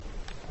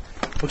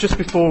Well, just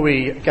before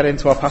we get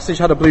into our passage,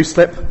 I had a blue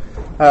slip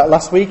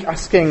last week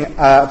asking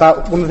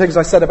about one of the things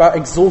I said about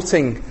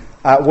exhorting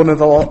one of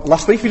the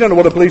last week. If you don't know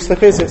what a blue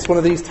slip is, it's one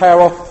of these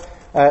tear-off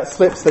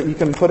slips that you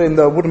can put in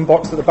the wooden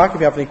box at the back if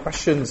you have any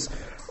questions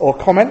or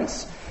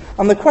comments.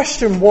 And the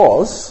question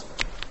was,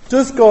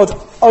 does God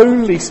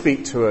only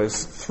speak to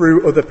us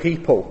through other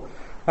people?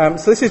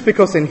 So this is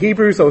because in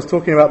Hebrews I was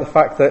talking about the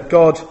fact that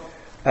God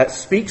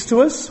speaks to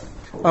us,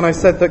 and I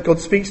said that God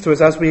speaks to us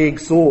as we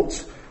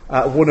exhort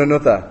one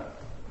another.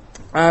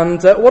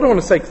 And what I want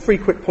to say, 3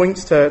 quick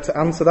points to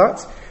answer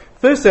that.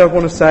 Firstly, I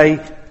want to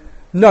say,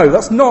 no,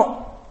 that's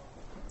not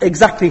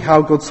exactly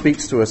how God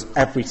speaks to us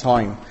every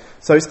time.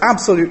 So it's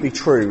absolutely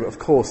true, of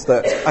course,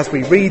 that as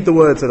we read the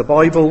words of the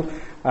Bible,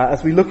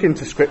 as we look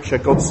into Scripture,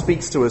 God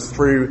speaks to us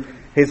through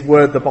His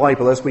Word, the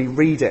Bible, as we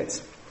read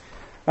it.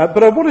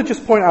 But I want to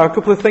just point out a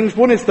couple of things.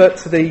 One is that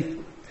to the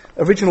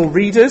original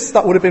readers,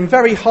 that would have been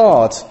very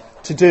hard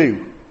to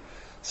do.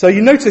 So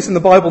you notice in the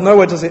Bible,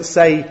 nowhere does it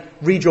say,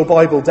 read your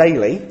Bible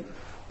daily,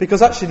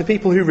 because actually the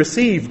people who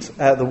received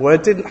the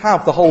Word didn't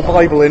have the whole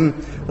Bible in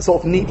a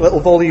sort of neat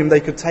little volume they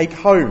could take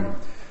home.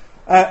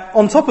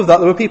 On top of that,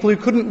 there were people who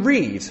couldn't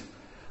read.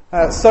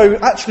 So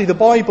actually the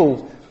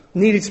Bible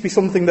needed to be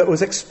something that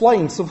was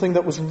explained, something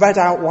that was read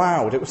out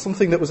loud. It was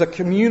something that was a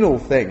communal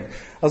thing,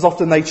 as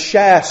often they'd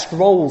share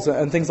scrolls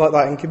and things like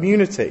that in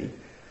community.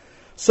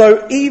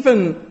 So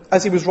even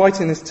as he was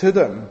writing this to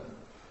them,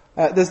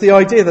 there's the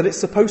idea that it's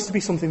supposed to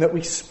be something that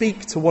we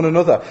speak to one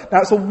another.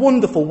 Now, it's a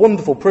wonderful,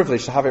 wonderful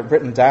privilege to have it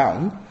written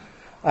down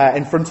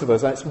in front of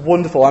us, and it's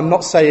wonderful. I'm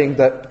not saying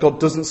that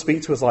God doesn't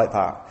speak to us like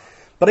that,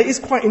 but it is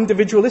quite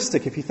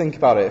individualistic if you think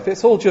about it. If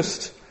it's all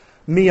just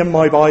me and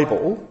my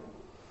Bible,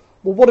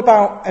 well, what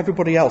about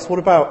everybody else? What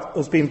about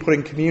us being put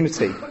in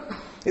community?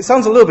 It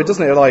sounds a little bit,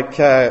 doesn't it, like,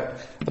 I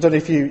don't know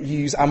if you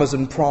use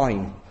Amazon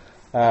Prime.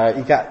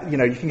 You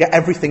can get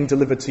everything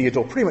delivered to your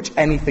door, pretty much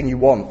anything you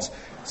want.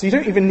 So you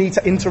don't even need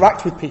to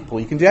interact with people.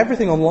 You can do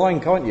everything online,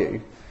 can't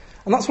you?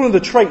 And that's one of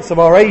the traits of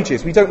our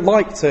ages. We don't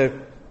like to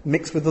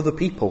mix with other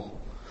people.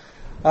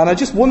 And I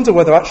just wonder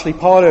whether actually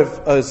part of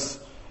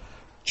us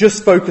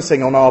just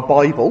focusing on our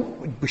Bible,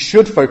 we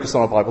should focus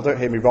on our Bible, don't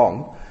hear me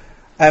wrong,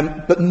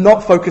 but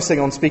not focusing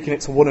on speaking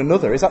it to one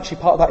another is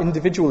actually part of that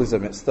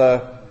individualism. It's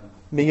the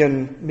me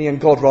and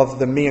God rather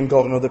than me and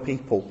God and other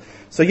people.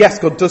 So yes,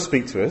 God does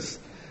speak to us.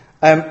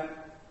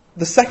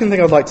 The second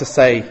thing I'd like to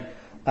say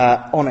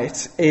on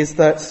it is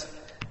that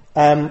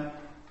can't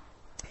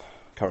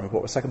remember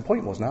what the second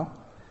point was now.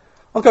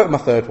 I'll go with my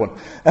third one.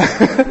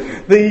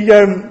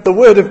 The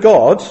Word of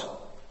God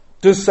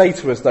does say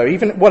to us, though,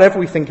 even whatever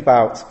we think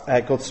about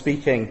God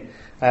speaking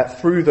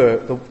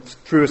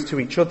through us to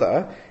each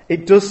other,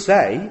 it does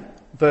say,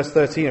 verse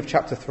 13 of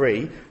chapter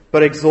 3,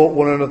 but exhort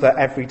one another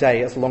every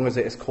day as long as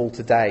it is called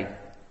today.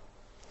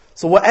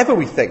 So whatever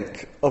we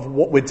think of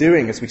what we're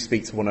doing as we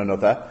speak to one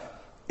another,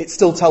 it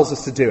still tells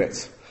us to do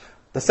it.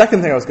 The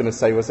second thing I was going to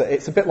say was that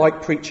it's a bit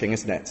like preaching,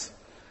 isn't it?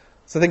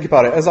 So think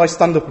about it. As I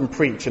stand up and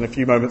preach in a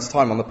few moments'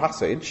 time on the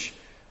passage,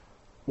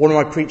 what am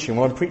I preaching?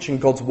 Well, I'm preaching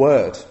God's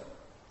Word,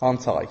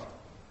 aren't I?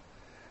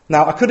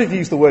 Now, I could have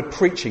used the word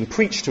preaching,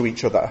 preach to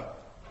each other,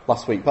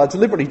 last week, but I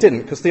deliberately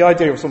didn't, because the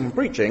idea of someone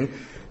preaching,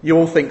 you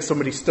all think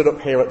somebody stood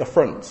up here at the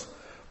front.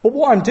 But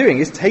what I'm doing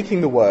is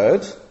taking the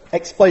Word,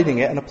 explaining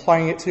it, and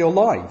applying it to your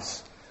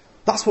lives.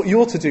 That's what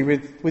you're to do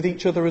with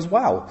each other as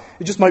well.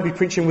 It just might be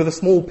preaching with a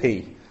small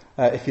p,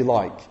 if you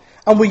like.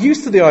 And we're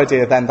used to the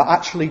idea then that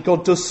actually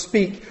God does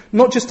speak,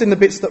 not just in the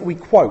bits that we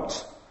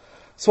quote.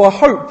 So I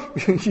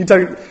hope you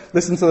don't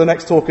listen to the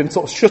next talk and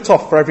sort of shut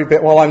off for every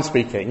bit while I'm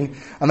speaking,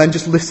 and then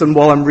just listen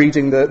while I'm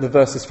reading the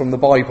verses from the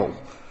Bible.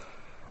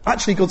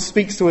 Actually, God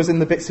speaks to us in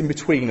the bits in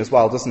between as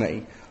well, doesn't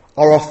he?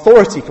 Our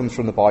authority comes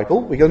from the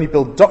Bible. We only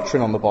build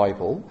doctrine on the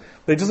Bible,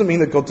 but it doesn't mean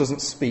that God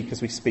doesn't speak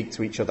as we speak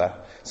to each other.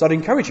 So I'd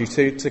encourage you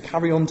to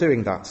carry on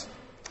doing that.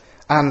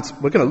 And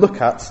we're going to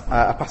look at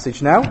a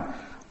passage now.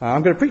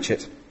 I'm going to preach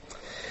it.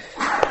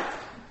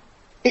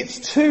 It's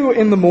 2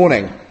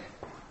 a.m.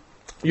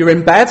 You're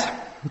in bed,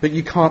 but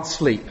you can't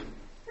sleep.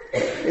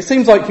 It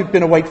seems like you've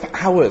been awake for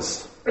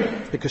hours,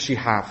 because you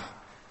have.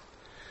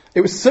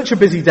 It was such a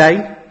busy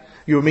day.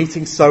 You were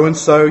meeting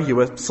so-and-so, you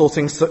were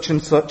sorting such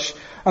and such,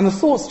 and the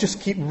thoughts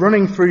just keep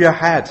running through your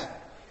head.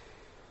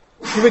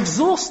 You're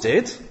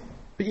exhausted,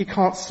 but you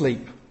can't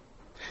sleep.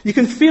 You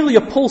can feel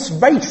your pulse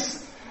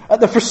race at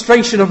the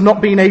frustration of not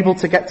being able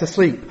to get to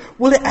sleep.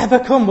 Will it ever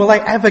come? Will I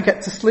ever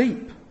get to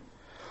sleep?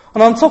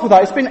 And on top of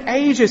that, it's been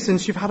ages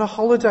since you've had a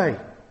holiday.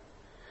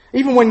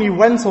 Even when you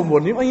went on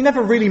one, you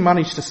never really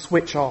managed to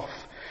switch off.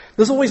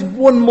 There's always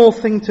one more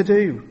thing to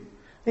do.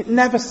 It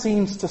never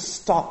seems to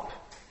stop.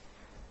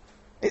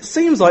 It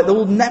seems like there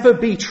will never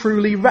be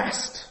truly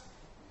rest.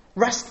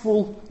 Rest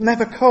will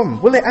never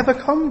come. Will it ever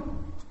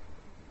come?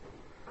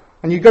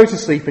 And you go to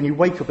sleep and you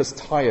wake up as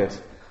tired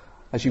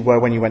as you were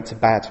when you went to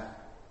bed.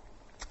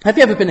 Have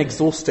you ever been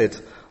exhausted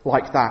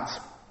like that?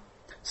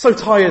 So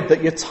tired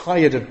that you're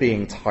tired of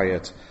being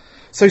tired.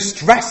 So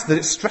stressed that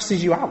it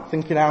stresses you out,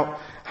 thinking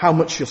out how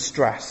much you're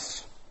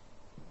stressed.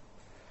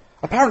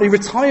 Apparently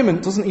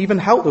retirement doesn't even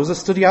help. There was a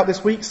study out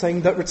this week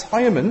saying that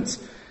retirement,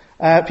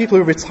 people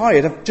who are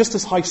retired have just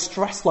as high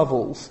stress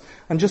levels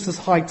and just as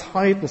high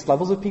tiredness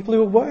levels of people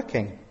who are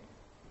working.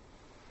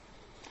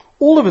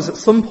 All of us at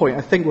some point,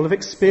 I think, will have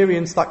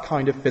experienced that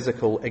kind of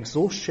physical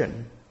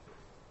exhaustion.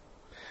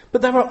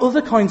 But there are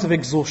other kinds of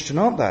exhaustion,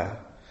 aren't there?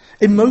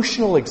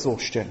 Emotional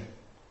exhaustion.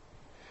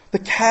 The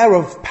care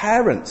of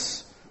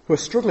parents who are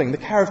struggling, the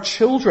care of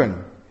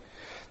children,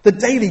 the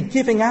daily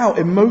giving out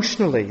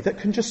emotionally that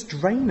can just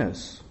drain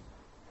us.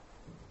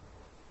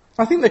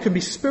 I think there can be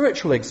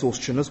spiritual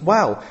exhaustion as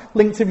well,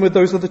 linked in with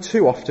those other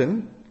two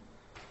often.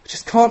 We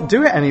just can't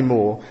do it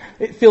anymore.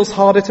 It feels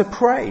harder to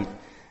pray.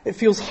 It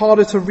feels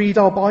harder to read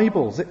our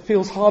Bibles. It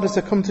feels harder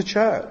to come to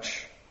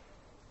church.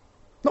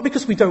 Not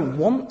because we don't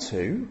want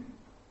to,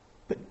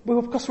 but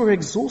because we're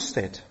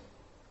exhausted.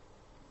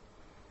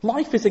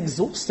 Life is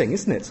exhausting,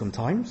 isn't it,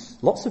 sometimes?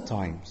 Lots of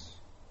times.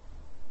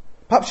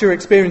 Perhaps you're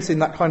experiencing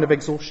that kind of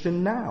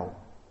exhaustion now.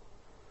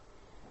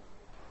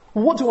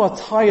 What do our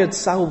tired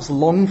selves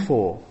long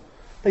for?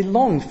 They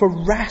long for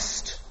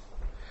rest.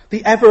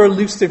 The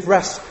ever-elusive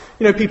rest.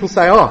 You know, people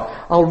say,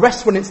 I'll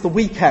rest when it's the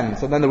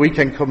weekend, and then the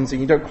weekend comes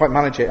and you don't quite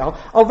manage it.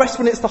 I'll rest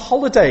when it's the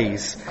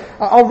holidays.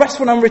 I'll rest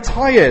when I'm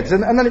retired.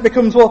 And then it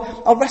becomes,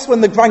 I'll rest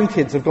when the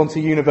grandkids have gone to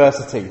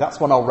university.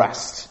 That's when I'll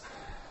rest.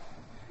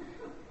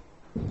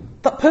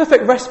 That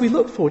perfect rest we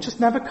look for just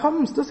never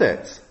comes, does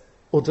it?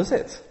 Or does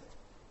it?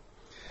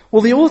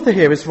 Well, the author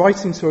here is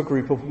writing to a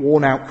group of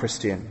worn-out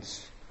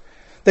Christians.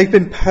 They've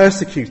been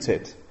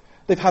persecuted.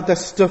 They've had their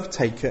stuff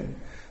taken.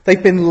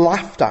 They've been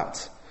laughed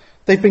at.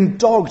 They've been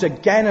dogged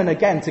again and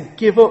again to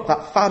give up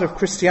that fad of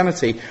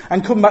Christianity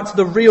and come back to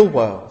the real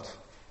world.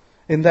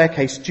 In their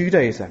case,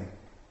 Judaism.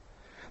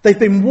 They've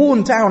been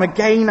worn down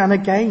again and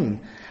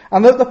again.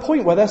 And they're at the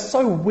point where they're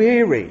so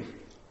weary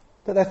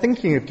that they're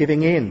thinking of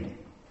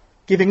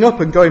giving up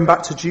and going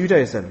back to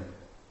Judaism.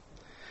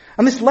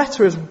 And this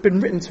letter has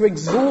been written to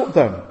exhort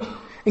them,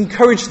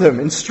 encourage them,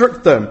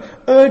 instruct them,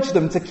 urge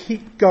them to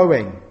keep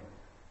going.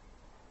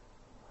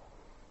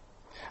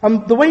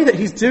 And the way that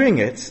he's doing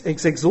it,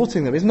 is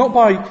exhorting them, is not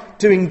by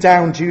doing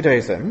down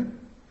Judaism,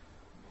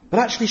 but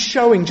actually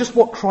showing just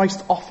what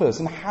Christ offers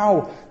and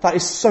how that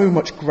is so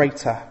much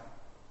greater.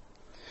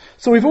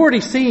 So we've already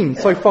seen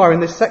so far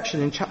in this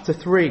section in chapter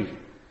 3,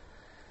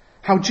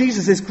 how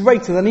Jesus is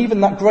greater than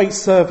even that great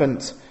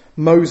servant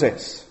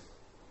Moses.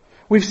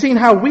 We've seen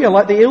how we are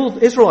like the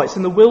Israelites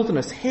in the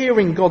wilderness,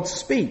 hearing God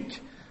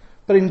speak,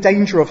 but in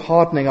danger of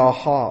hardening our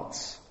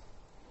hearts.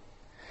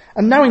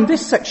 And now in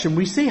this section,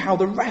 we see how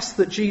the rest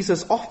that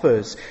Jesus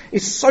offers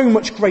is so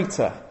much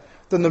greater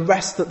than the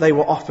rest that they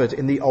were offered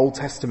in the Old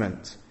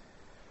Testament.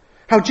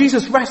 How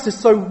Jesus' rest is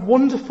so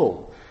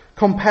wonderful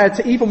compared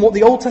to even what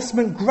the Old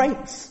Testament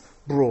greats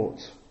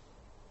brought.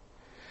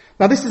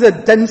 Now this is a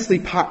densely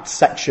packed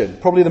section,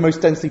 probably the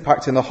most densely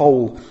packed in the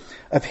whole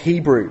of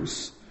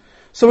Hebrews.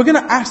 So we're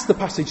going to ask the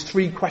passage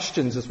 3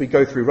 questions as we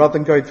go through, rather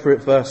than going through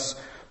it verse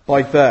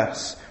by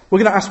verse. We're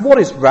going to ask, what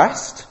is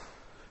rest?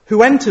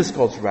 Who enters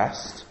God's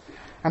rest?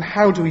 And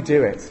how do we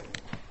do it?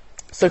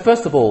 So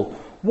first of all,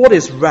 what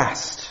is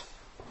rest?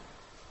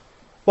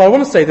 Well, I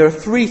want to say there are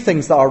 3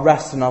 things that are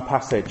rest in our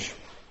passage.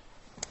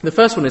 The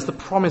first one is the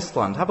promised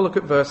land. Have a look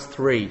at verse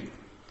 3.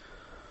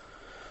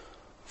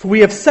 For we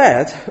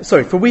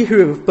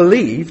who have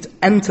believed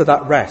enter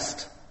that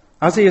rest.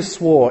 As he has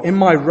swore, in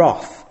my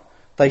wrath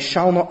they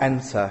shall not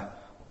enter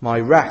my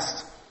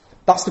rest.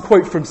 That's the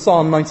quote from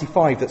Psalm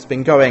 95 that's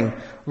been going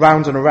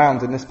round and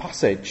around in this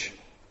passage.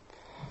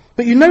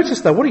 But you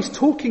notice there what he's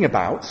talking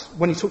about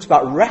when he talks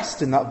about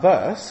rest in that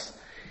verse.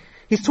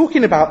 He's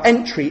talking about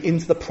entry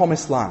into the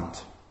promised land.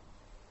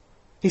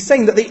 He's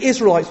saying that the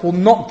Israelites will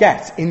not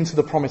get into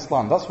the promised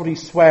land. That's what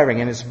he's swearing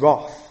in his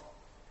wrath.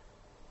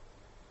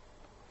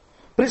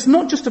 But it's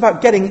not just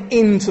about getting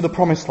into the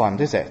promised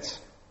land, is it?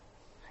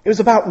 It was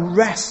about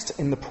rest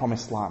in the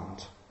promised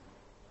land.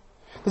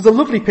 There's a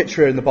lovely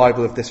picture in the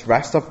Bible of this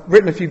rest. I've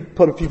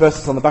put a few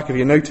verses on the back of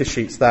your notice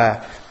sheets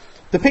there.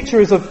 The picture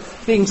is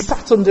of being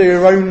sat under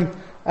your own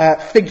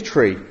fig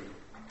tree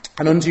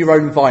and under your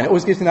own vine. It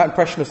always gives me that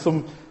impression of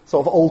some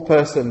sort of old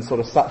person sort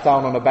of sat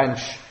down on a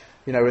bench,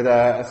 with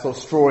a sort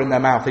of straw in their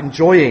mouth,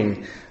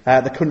 enjoying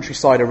the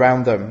countryside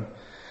around them.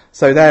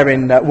 So there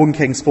in 1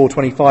 Kings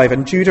 4:25,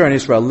 and Judah and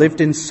Israel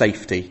lived in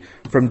safety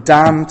from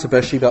Dan to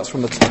Beersheba, that's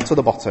from the top to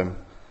the bottom.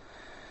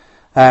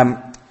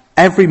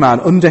 Every man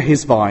under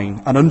his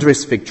vine and under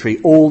his fig tree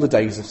all the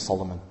days of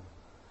Solomon.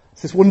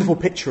 It's this wonderful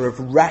picture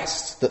of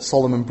rest that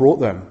Solomon brought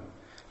them.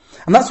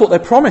 And that's what they're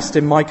promised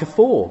in Micah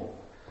 4.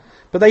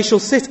 But they shall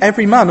sit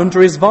every man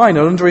under his vine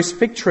and under his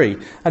fig tree,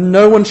 and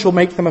no one shall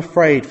make them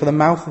afraid, for the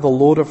mouth of the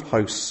Lord of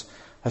hosts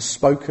has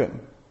spoken.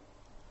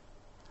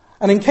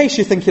 And in case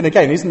you're thinking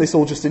again, isn't this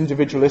all just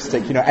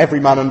individualistic? Every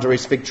man under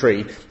his fig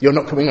tree. You're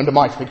not coming under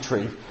my fig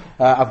tree.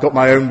 I've got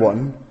my own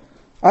one.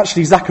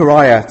 Actually,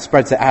 Zechariah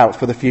spreads it out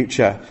for the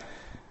future.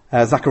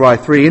 Zechariah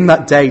 3, in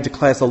that day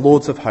declares the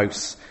Lord of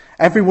hosts,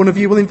 every one of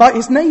you will invite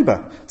his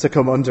neighbour to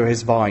come under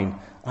his vine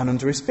and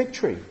under his fig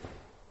tree.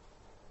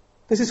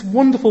 There's this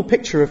wonderful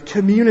picture of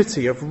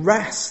community, of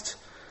rest,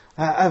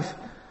 of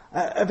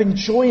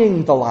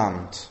enjoying the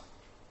land.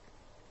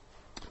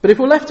 But if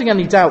we're left in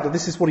any doubt that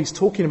this is what he's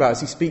talking about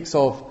as he speaks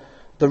of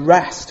the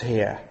rest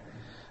here,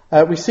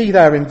 we see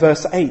there in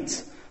verse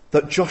 8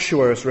 that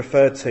Joshua is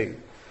referred to.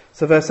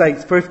 So verse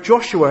 8, for if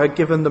Joshua had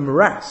given them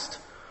rest,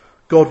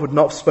 God would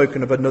not have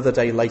spoken of another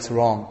day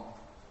later on.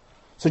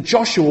 So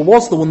Joshua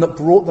was the one that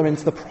brought them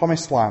into the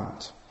promised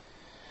land.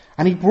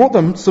 And he brought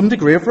them some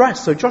degree of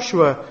rest. So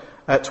Joshua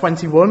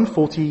 21,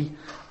 40,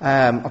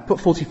 I've put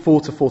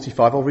 44 to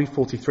 45, I'll read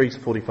 43 to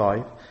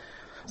 45.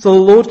 So the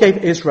Lord gave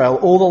Israel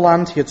all the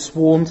land he had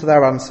sworn to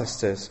their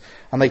ancestors,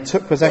 and they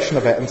took possession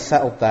of it and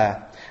settled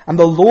there. And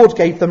the Lord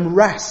gave them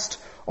rest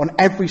on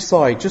every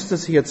side, just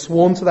as he had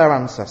sworn to their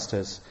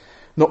ancestors.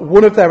 Not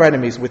one of their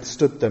enemies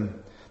withstood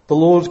them. The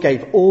Lord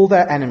gave all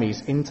their enemies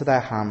into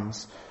their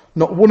hands.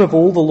 Not one of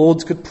all the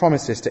Lord's good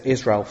promises to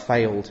Israel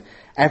failed.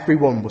 Every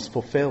one was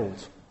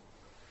fulfilled.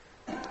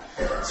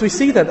 So we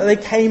see that they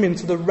came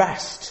into the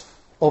rest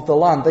of the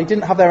land. They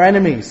didn't have their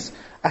enemies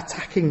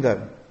attacking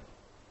them.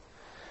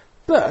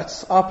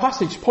 But our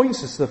passage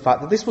points us to the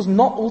fact that this was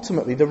not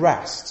ultimately the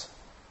rest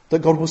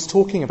that God was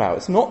talking about.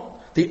 It's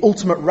not the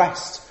ultimate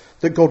rest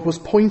that God was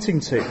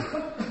pointing to.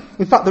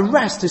 In fact, the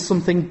rest is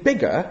something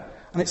bigger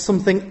and it's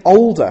something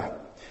older.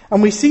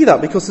 And we see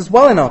that because as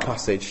well in our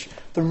passage,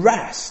 the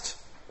rest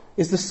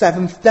is the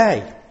seventh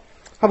day.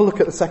 Have a look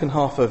at the second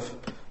half of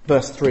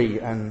verse 3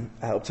 and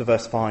up to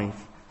verse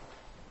 5.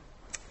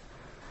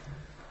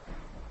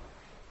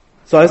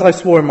 So as I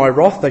swore in my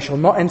wrath, they shall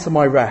not enter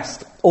my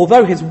rest,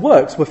 although his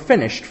works were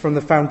finished from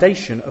the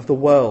foundation of the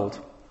world.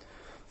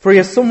 For he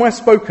has somewhere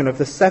spoken of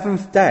the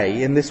seventh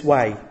day in this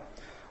way.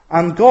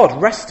 And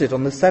God rested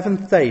on the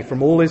seventh day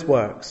from all his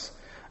works.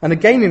 And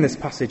again in this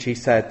passage he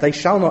said, they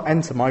shall not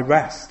enter my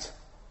rest.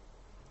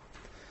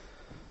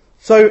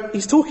 So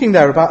he's talking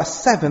there about a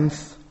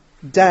seventh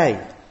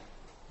day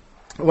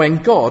when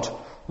God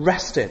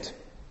rested.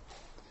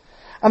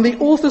 And the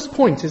author's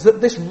point is that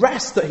this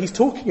rest that he's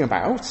talking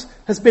about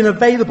has been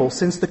available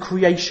since the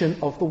creation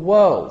of the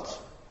world.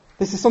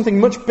 This is something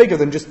much bigger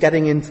than just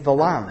getting into the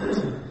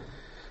land.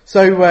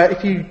 So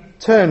if you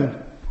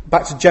turn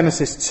back to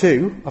Genesis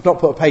 2, I've not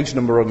put a page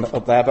number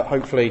up there, but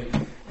hopefully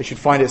you should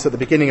find it's at the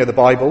beginning of the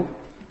Bible.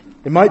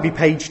 It might be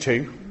page 2.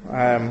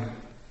 You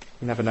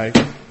never know.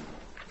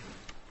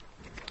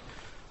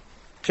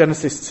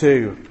 Genesis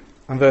 2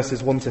 and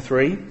verses 1 to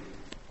 3.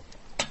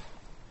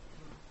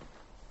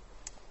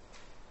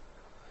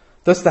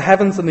 Thus the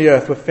heavens and the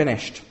earth were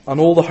finished, and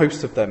all the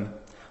hosts of them.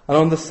 And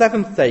on the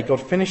seventh day God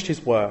finished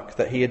his work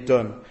that he had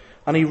done,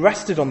 and he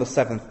rested on the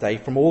seventh day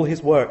from all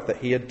his work that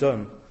he had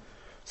done.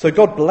 So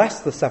God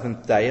blessed the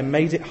seventh day and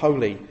made it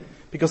holy,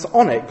 because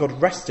on it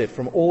God rested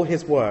from all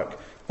his work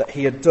that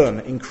he had done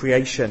in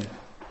creation.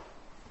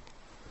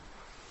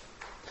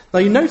 Now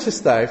you notice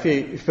there, if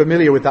you're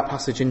familiar with that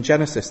passage in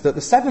Genesis, that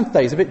the seventh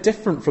day is a bit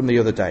different from the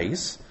other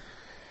days.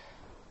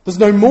 There's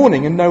no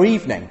morning and no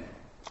evening,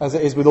 as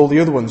it is with all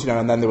the other ones,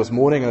 and then there was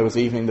morning and there was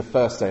evening the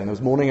first day, and there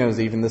was morning and there was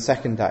evening the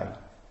second day.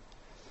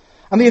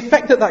 And the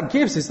effect that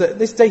gives is that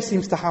this day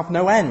seems to have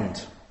no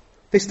end.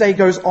 This day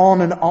goes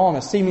on and on,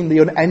 a seemingly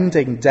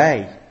unending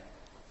day.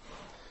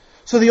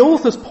 So the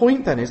author's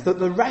point then is that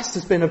the rest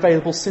has been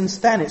available since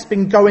then. It's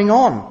been going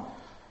on.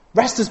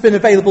 Rest has been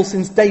available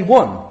since day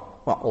 1,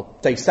 or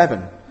day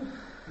 7.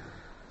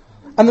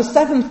 And the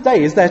seventh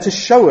day is there to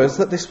show us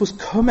that this was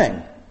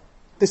coming.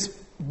 This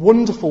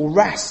wonderful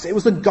rest. It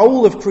was the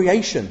goal of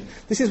creation.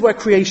 This is where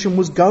creation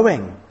was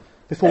going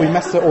before we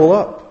messed it all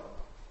up.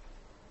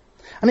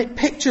 And it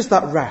pictures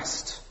that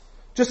rest,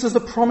 just as the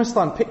promised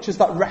land pictures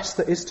that rest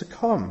that is to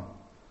come.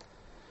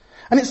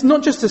 And it's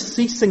not just a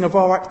ceasing of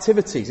our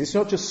activities. It's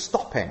not just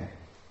stopping.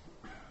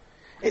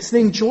 It's an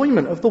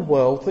enjoyment of the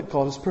world that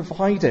God has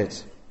provided.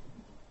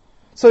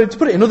 So to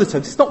put it in other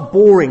terms, it's not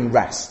boring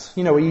rest,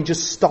 where you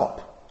just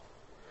stop.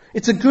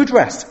 It's a good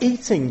rest,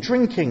 eating,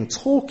 drinking,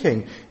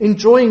 talking,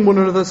 enjoying one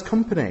another's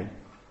company.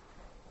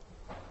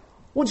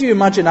 What do you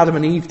imagine Adam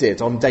and Eve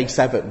did on day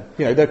 7?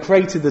 They're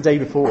created the day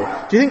before.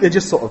 Do you think they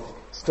just sort of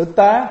stood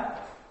there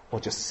or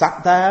just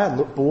sat there and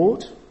looked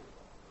bored?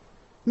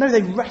 No,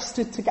 they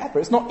rested together.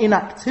 It's not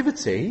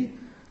inactivity,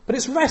 but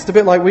it's rest, a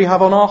bit like we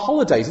have on our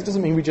holidays. It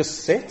doesn't mean we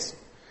just sit.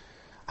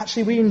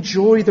 Actually, we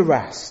enjoy the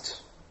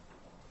rest.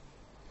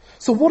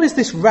 So what is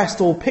this rest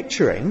all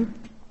picturing?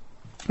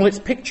 Well, it's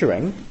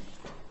picturing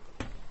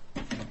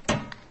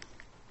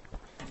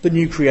the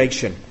new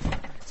creation.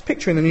 It's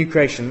picturing the new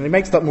creation, and he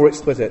makes that more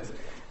explicit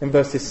in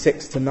verses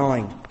 6 to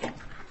 9.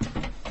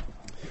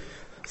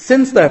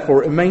 Since,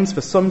 therefore, it remains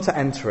for some to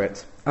enter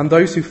it, and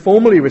those who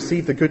formerly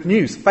received the good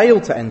news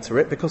failed to enter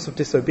it because of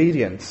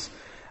disobedience,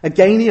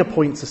 again he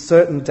appoints a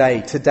certain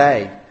day,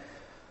 today,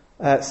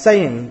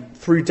 saying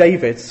through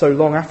David so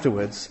long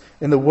afterwards,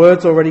 in the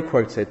words already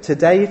quoted,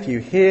 today if you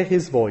hear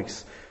his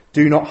voice,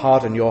 do not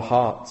harden your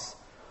hearts.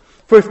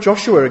 For if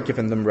Joshua had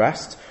given them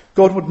rest,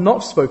 God would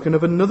not have spoken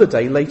of another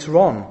day later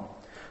on.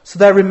 So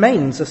there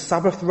remains a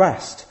Sabbath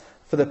rest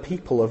for the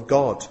people of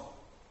God.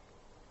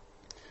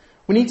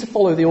 we need to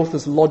follow the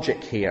author's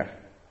logic here.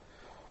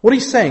 What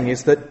he's saying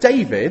is that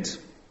David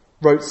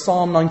wrote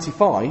Psalm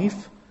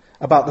 95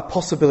 about the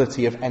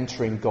possibility of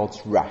entering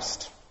God's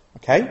rest.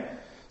 Okay?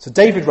 So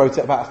David wrote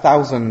it about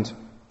 1000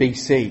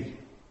 BC.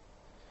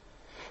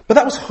 But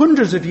that was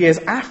hundreds of years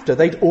after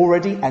they'd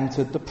already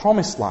entered the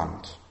promised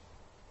land.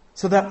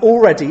 So they're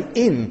already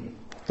in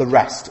the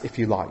rest, if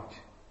you like.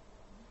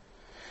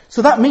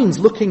 So that means,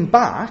 looking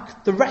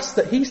back, the rest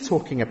that he's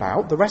talking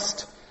about, the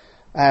rest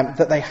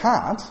that they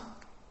had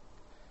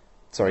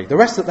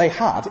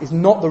is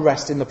not the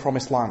rest in the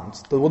promised land.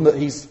 The one that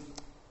he's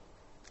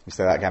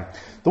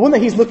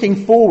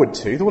looking forward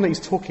to, the one that he's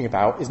talking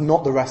about, is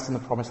not the rest in the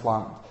promised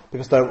land,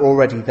 because they're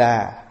already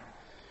there.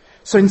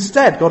 So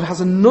instead, God has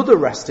another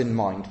rest in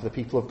mind for the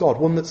people of God,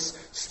 one that's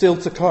still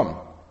to come.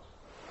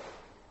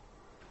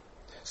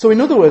 So in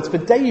other words, for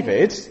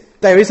David,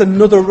 there is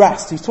another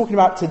rest. He's talking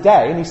about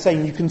today, and he's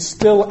saying you can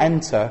still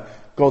enter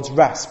God's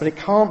rest, but it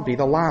can't be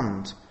the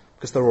land,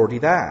 because they're already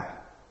there.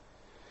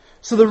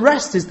 So the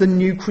rest is the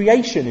new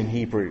creation in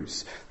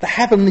Hebrews, the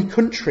heavenly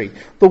country,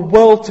 the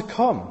world to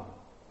come.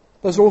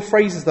 Those are all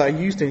phrases that are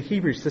used in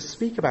Hebrews to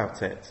speak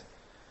about it.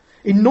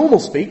 In normal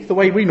speak, the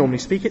way we normally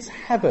speak, it's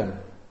heaven.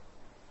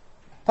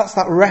 That's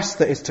that rest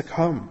that is to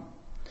come.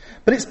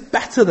 But it's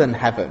better than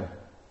heaven.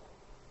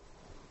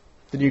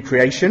 The new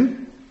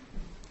creation,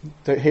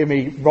 don't hear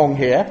me wrong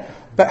here,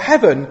 but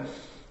heaven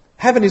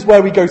is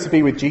where we go to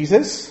be with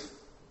Jesus.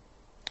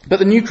 But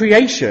the new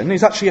creation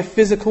is actually a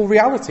physical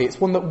reality.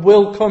 It's one that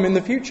will come in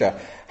the future.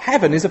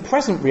 Heaven is a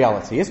present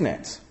reality, isn't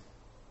it?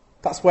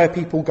 That's where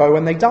people go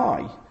when they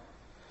die.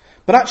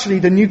 But actually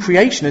the new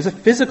creation is a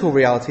physical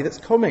reality that's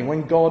coming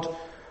when God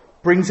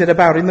brings it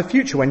about in the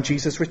future, when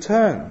Jesus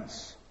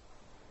returns.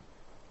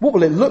 What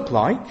will it look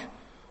like?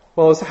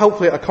 Well, I was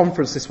helpfully at a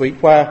conference this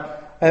week where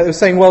they were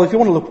saying, well, if you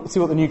want to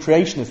see what the new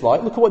creation is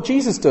like, look at what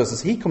Jesus does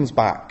as he comes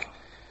back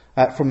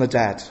from the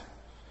dead.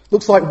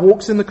 Looks like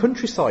walks in the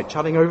countryside,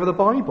 chatting over the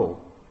Bible.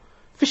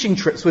 Fishing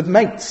trips with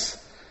mates.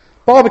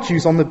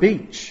 Barbecues on the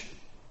beach.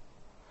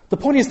 The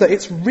point is that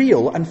it's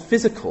real and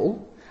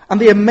physical. And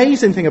the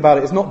amazing thing about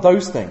it is not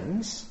those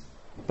things,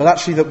 but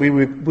actually that we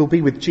will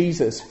be with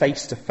Jesus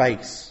face to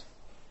face.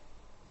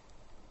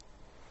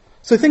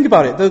 So think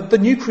about it. The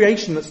new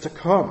creation that's to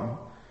come,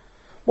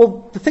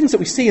 well, the things that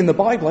we see in the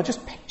Bible are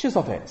just pictures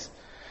of it.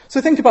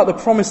 So think about the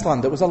promised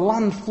land that was a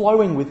land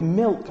flowing with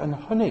milk and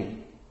honey.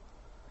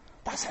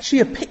 That's actually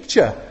a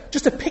picture,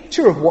 just a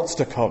picture of what's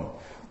to come.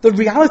 The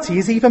reality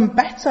is even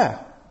better.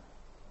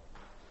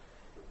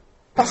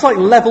 That's like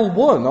level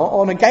 1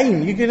 on a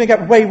game. You're going to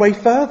get way, way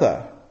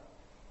further.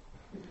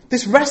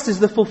 This rest is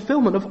the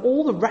fulfillment of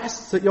all the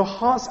rests that your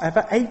heart's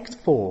ever ached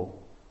for.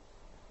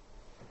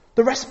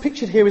 The rest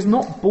pictured here is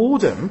not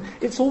boredom,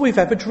 it's all we've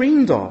ever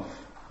dreamed of.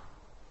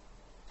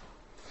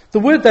 The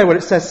word there where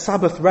it says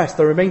Sabbath rest,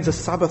 there remains a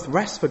Sabbath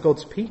rest for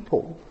God's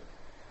people.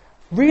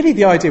 Really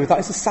the idea with that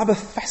is a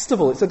Sabbath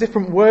festival. It's a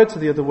different word to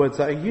the other words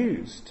that are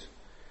used.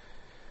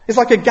 It's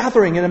like a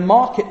gathering in a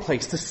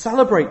marketplace to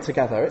celebrate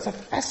together. It's a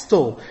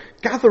festal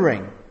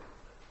gathering.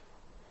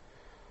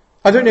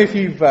 I don't know if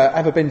you've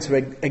ever been to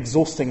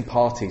exhausting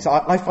parties.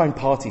 I find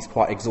parties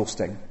quite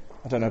exhausting.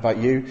 I don't know about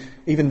you.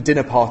 Even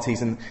dinner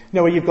parties, and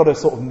where you've got to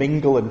sort of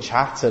mingle and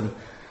chat. And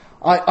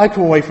I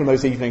come away from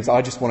those evenings,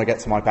 I just want to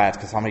get to my bed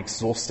because I'm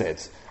exhausted.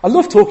 I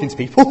love talking to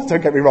people,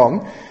 don't get me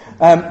wrong,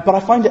 but I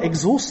find it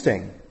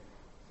exhausting.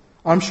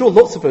 I'm sure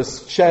lots of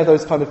us share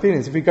those kind of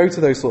feelings. If we go to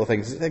those sort of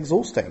things, it's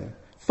exhausting.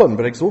 Fun,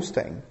 but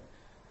exhausting.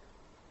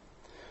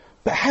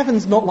 But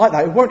heaven's not like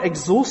that. It won't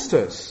exhaust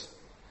us.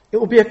 It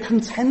will be a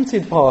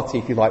contented party,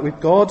 if you like,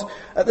 with God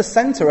at the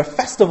centre, a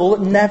festival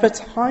that never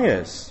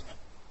tires.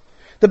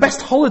 The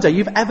best holiday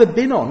you've ever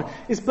been on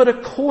is but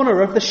a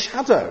corner of the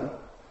shadow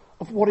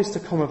of what is to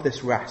come of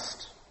this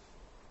rest.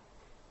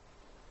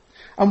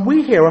 And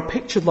we here are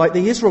pictured like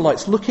the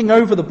Israelites looking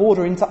over the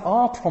border into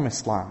our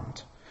promised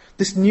land.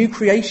 This new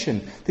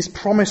creation, this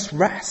promised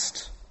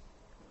rest.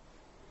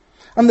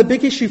 And the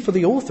big issue for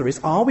the author is,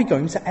 are we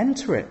going to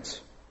enter it?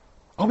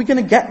 Are we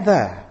going to get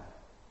there?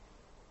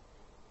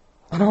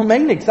 And our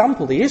main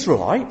example, the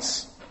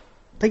Israelites,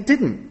 they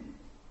didn't.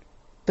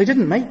 They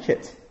didn't make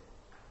it.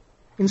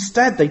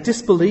 Instead, they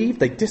disbelieved,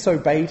 they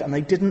disobeyed, and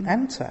they didn't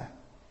enter.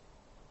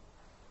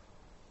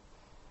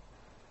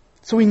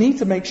 So we need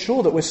to make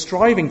sure that we're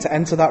striving to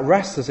enter that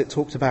rest, as it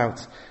talked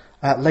about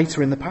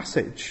later in the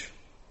passage.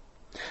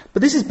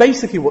 But this is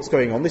basically what's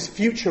going on, this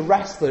future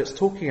rest that it's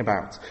talking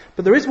about.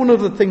 But there is one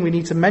other thing we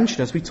need to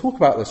mention as we talk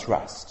about this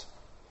rest.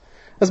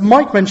 As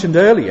Mike mentioned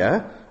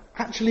earlier,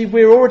 actually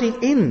we're already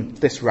in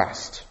this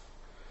rest.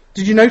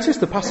 Did you notice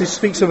the passage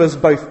speaks of us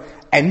both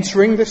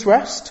entering this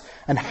rest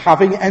and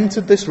having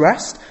entered this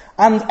rest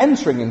and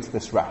entering into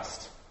this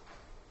rest?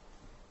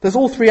 There's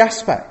all three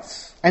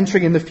aspects,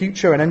 entering in the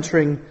future and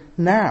entering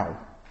now.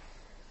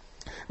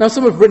 Now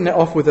some have written it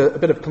off with a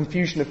bit of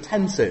confusion of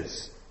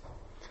tenses.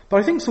 But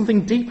I think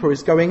something deeper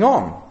is going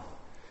on.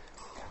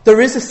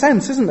 There is a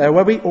sense, isn't there,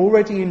 where we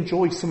already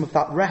enjoy some of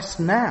that rest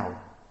now.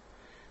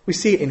 We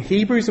see it in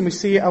Hebrews and we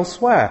see it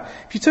elsewhere.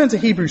 If you turn to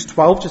Hebrews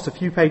 12, just a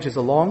few pages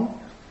along,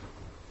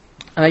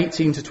 and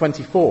 18 to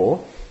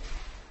 24,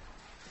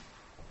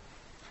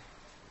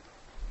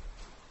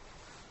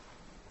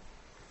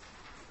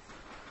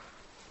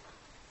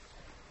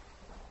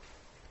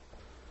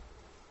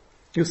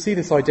 you'll see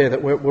this idea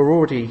that we're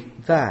already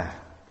there.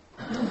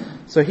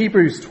 So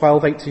Hebrews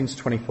 12, 18 to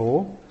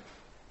 24.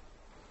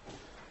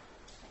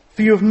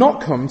 For you have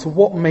not come to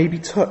what may be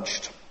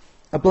touched,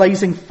 a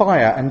blazing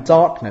fire and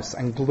darkness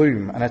and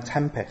gloom and a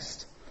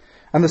tempest,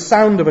 and the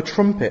sound of a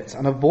trumpet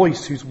and a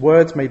voice whose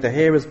words made the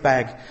hearers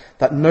beg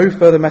that no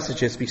further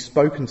messages be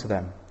spoken to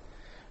them.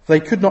 For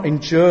they could not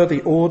endure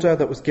the order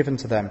that was given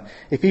to them.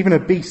 If even a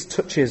beast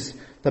touches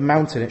the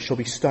mountain, it shall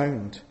be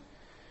stoned.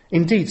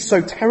 Indeed,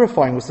 so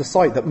terrifying was the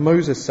sight that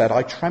Moses said,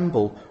 I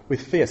tremble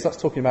with fear. So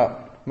that's talking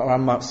about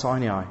around Mount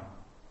Sinai.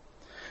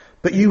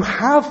 But you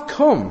have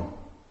come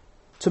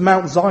to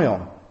Mount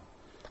Zion,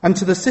 and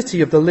to the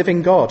city of the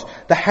living God,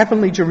 the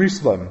heavenly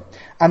Jerusalem,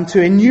 and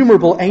to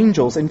innumerable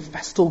angels in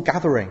festal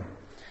gathering,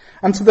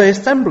 and to the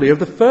assembly of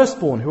the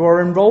firstborn who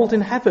are enrolled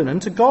in heaven,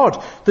 and to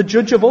God, the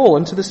judge of all,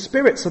 and to the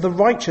spirits of the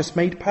righteous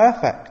made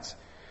perfect,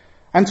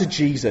 and to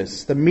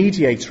Jesus, the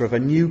mediator of a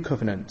new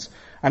covenant,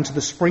 and to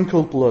the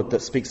sprinkled blood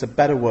that speaks a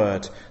better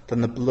word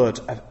than the blood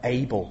of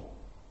Abel.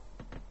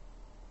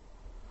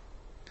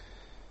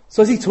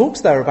 So as he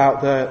talks there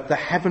about the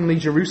heavenly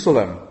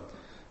Jerusalem,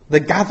 the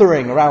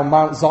gathering around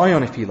Mount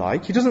Zion, if you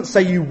like, he doesn't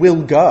say you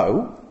will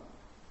go.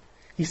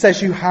 He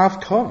says you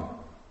have come.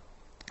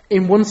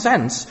 In one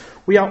sense,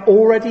 we are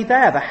already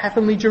there, the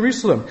heavenly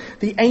Jerusalem,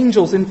 the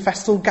angels in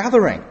festal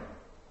gathering.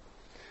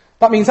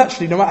 That means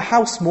actually, no matter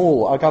how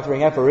small our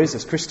gathering ever is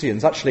as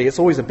Christians, actually it's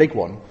always a big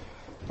one,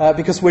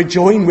 because we're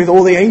joined with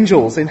all the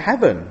angels in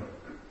heaven.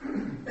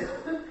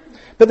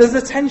 But there's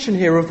a tension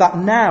here of that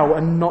now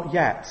and not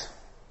yet.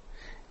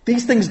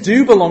 These things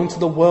do belong to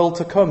the world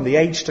to come, the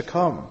age to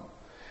come.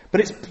 But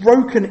it's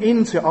broken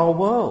into our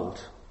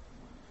world.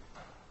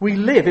 We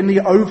live in the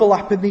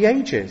overlap in the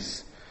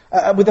ages,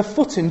 with a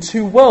foot in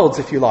two worlds,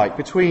 if you like,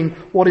 between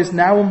what is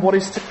now and what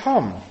is to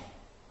come.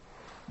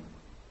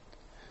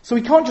 So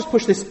we can't just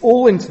push this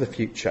all into the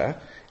future,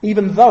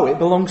 even though it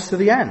belongs to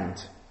the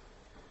end.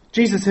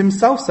 Jesus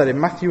himself said in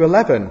Matthew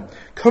 11,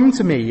 Come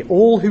to me,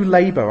 all who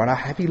labour and are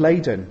heavy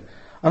laden,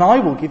 and I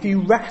will give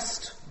you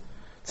rest.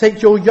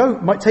 Take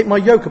my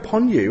yoke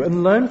upon you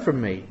and learn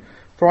from me.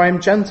 For I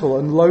am gentle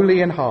and lowly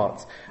in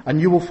heart,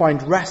 and you will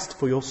find rest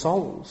for your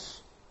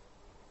souls.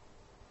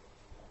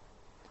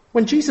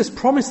 When Jesus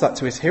promised that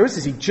to his hearers,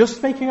 is he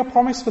just making a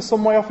promise for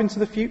some way off into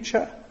the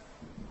future?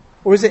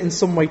 Or is it in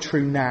some way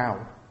true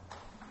now?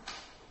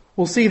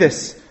 We'll see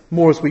this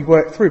more as we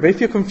work through. But if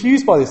you're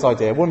confused by this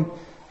idea,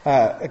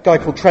 a guy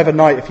called Trevor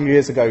Knight a few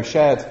years ago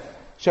shared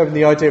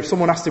the idea of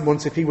someone asked him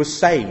once if he was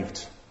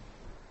saved.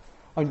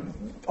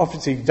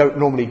 Obviously, you don't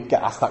normally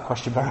get asked that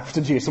question very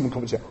often, do you? Someone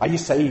comes to you, are you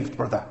saved,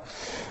 brother?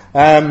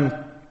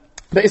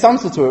 But his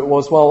answer to it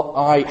was, well,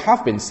 I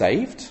have been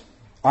saved,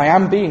 I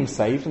am being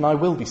saved, and I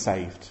will be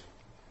saved.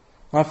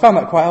 And I found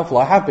that quite helpful.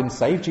 I have been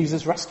saved.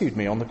 Jesus rescued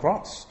me on the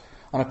cross,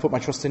 and I put my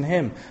trust in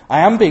him.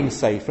 I am being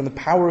saved from the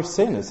power of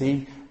sin as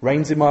he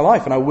reigns in my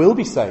life, and I will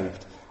be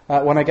saved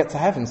when I get to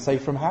heaven,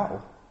 saved from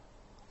hell.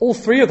 All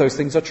three of those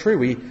things are true.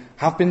 We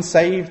have been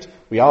saved,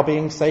 we are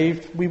being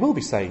saved, we will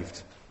be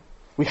saved.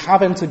 We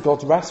have entered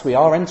God's rest, we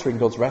are entering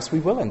God's rest, we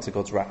will enter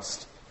God's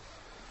rest.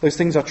 Those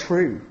things are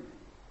true.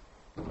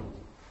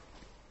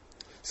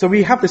 So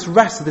we have this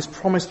rest of this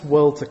promised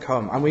world to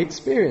come, and we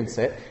experience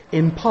it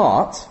in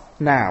part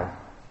now.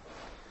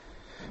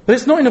 But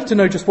it's not enough to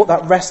know just what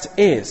that rest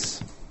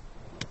is.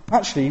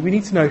 Actually, we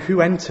need to know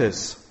who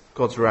enters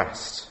God's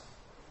rest.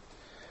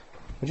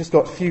 I've just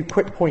got a few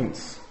quick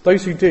points.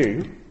 Those who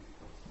do,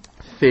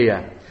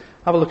 fear.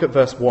 Have a look at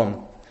verse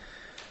 1.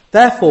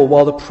 Therefore,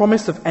 while the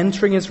promise of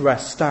entering his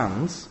rest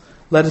stands,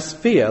 let us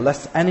fear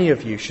lest any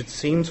of you should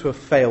seem to have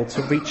failed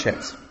to reach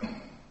it.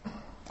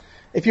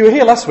 If you were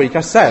here last week,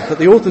 I said that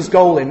the author's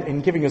goal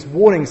in giving us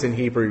warnings in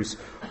Hebrews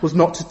was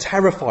not to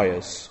terrify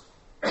us.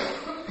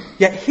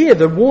 Yet here,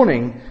 the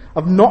warning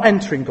of not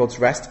entering God's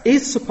rest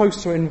is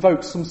supposed to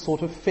invoke some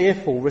sort of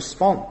fearful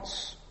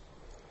response.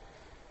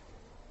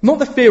 Not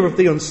the fear of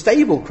the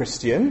unstable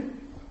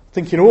Christian,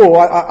 thinking,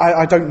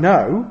 I don't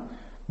know.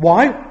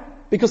 Why?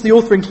 Because the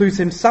author includes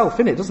himself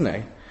in it, doesn't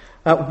he?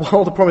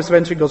 While the promise of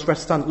entering God's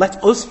rest stands,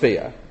 let us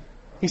fear.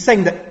 He's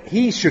saying that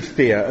he should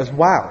fear as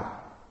well.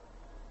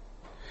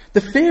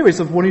 The fear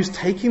is of one who's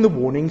taking the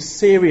warning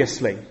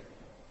seriously.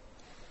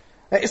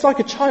 It's like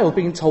a child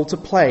being told to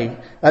play,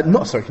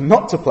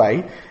 not to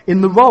play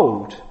in the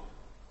road.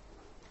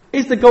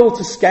 Is the goal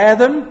to scare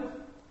them?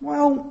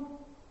 Well,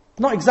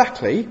 not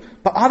exactly.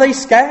 But are they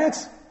scared?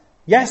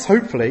 Yes,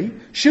 hopefully.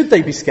 Should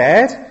they be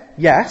scared?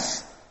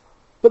 Yes.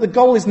 But the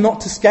goal is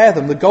not to scare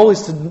them. The goal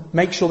is to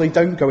make sure they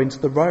don't go into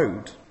the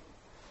road.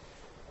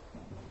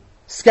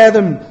 Scare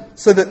them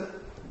so that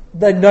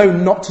they know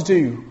not to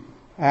do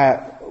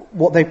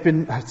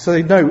so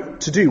they know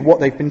to do what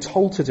they've been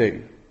told to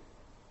do.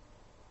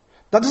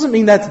 That doesn't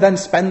mean they're to then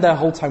spend their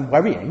whole time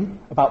worrying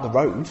about the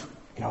road.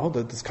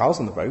 There's cars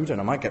on the road and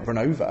I might get run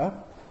over.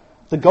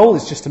 The goal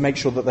is just to make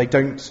sure that they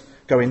don't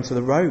go into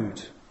the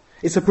road.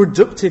 It's a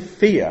productive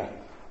fear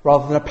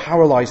rather than a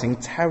paralysing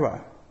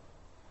terror.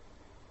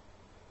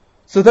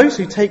 So those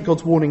who take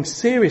God's warning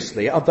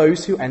seriously are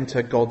those who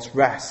enter God's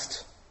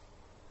rest.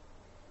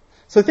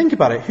 So think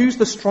about it. Who's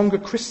the stronger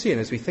Christian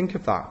as we think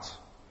of that?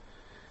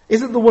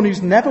 Is it the one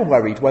who's never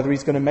worried whether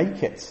he's going to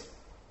make it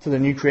to the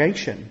new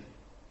creation?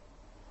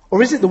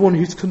 Or is it the one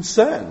who's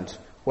concerned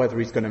whether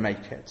he's going to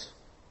make it?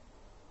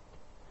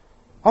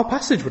 Our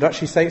passage would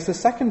actually say it's the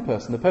second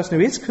person, the person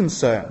who is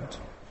concerned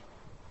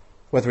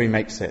whether he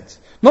makes it.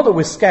 Not that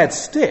we're scared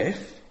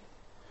stiff,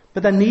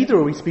 but then neither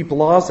are we to be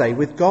blasé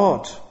with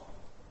God.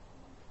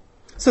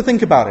 So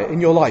think about it.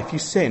 In your life, you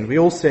sin. We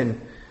all sin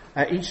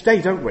each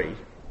day, don't we?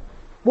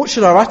 What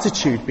should our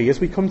attitude be as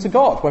we come to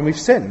God when we've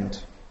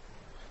sinned?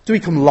 Do we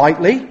come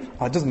lightly?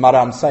 Oh, it doesn't matter,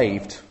 I'm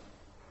saved.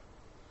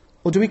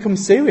 Or do we come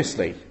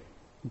seriously?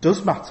 It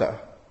does matter.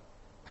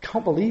 I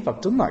can't believe I've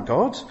done that,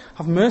 God.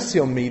 Have mercy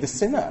on me, the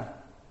sinner.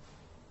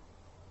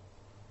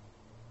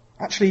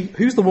 Actually,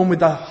 who's the one with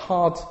the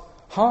hard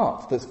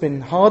heart that's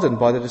been hardened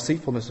by the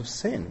deceitfulness of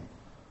sin?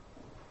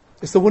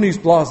 It's the one who's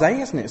blasé,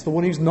 isn't it? It's the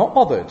one who's not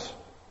bothered.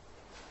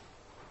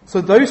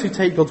 So those who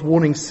take God's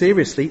warning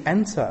seriously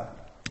enter.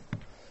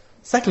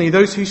 Secondly,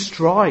 those who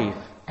strive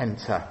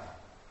enter.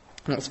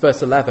 That's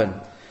verse 11.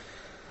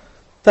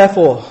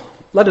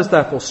 Let us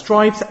therefore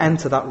strive to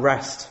enter that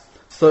rest,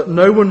 so that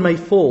no one may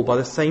fall by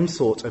the same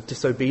sort of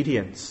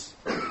disobedience.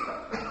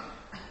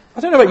 I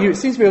don't know about you, it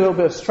seems to be a little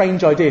bit of a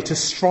strange idea to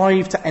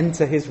strive to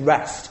enter his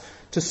rest,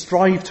 to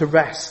strive to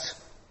rest.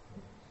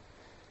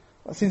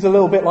 That seems a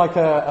little bit like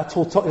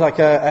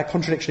a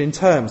contradiction in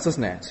terms,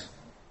 doesn't it?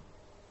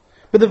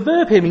 But the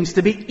verb here means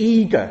to be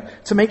eager,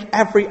 to make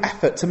every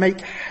effort, to make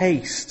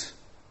haste.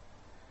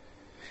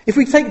 If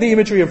we take the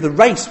imagery of the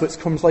race, which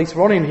comes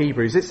later on in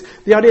Hebrews, it's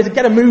the idea to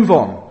get a move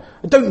on.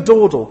 Don't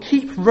dawdle,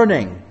 keep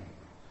running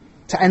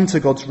to enter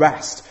God's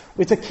rest.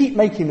 We're to keep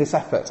making this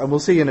effort, and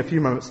we'll see in a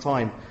few moments'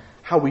 time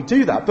how we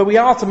do that. But we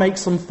are to make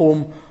some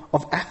form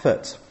of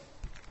effort.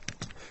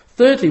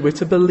 Thirdly, we're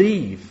to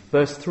believe,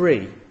 verse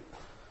 3.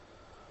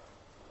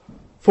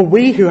 For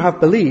we who have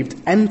believed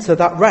enter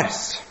that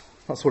rest.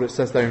 That's what it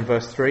says there in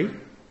verse 3. And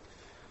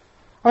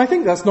I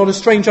think that's not a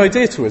strange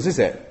idea to us, is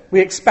it? We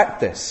expect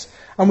this.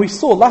 And we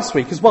saw last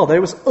week as well, there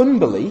was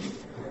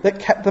unbelief that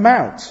kept them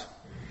out.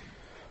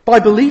 By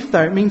belief,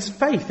 though, it means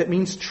faith, it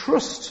means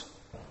trust.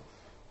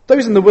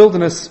 Those in the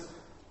wilderness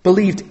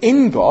believed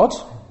in God,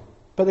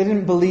 but they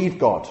didn't believe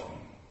God.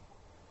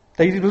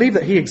 They believed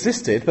that he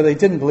existed, but they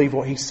didn't believe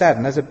what he said.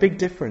 And there's a big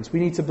difference. We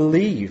need to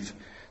believe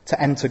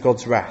to enter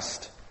God's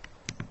rest.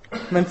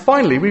 And then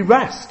finally, we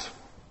rest.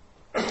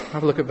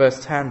 Have a look at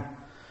verse 10.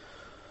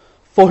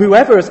 For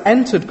whoever has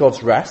entered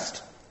God's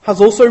rest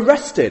has also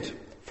rested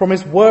from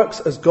his works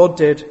as God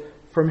did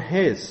from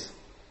his.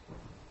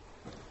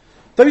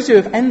 Those who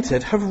have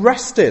entered have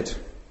rested.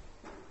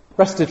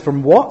 Rested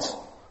from what?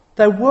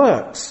 Their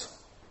works.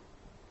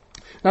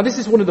 Now this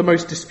is one of the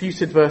most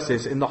disputed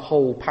verses in the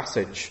whole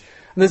passage.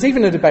 And there's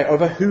even a debate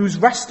over who's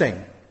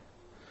resting.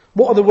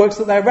 What are the works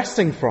that they're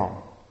resting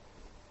from?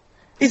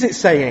 Is it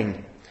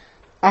saying,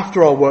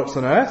 after our works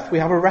on earth, we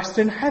have a rest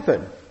in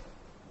heaven?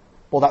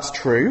 Well, that's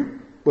true.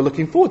 We're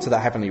looking forward to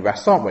that heavenly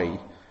rest, aren't we?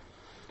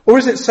 Or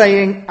is it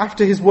saying,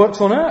 after his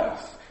works on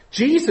earth,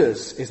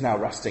 Jesus is now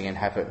resting in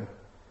heaven?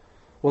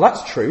 Well,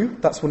 that's true.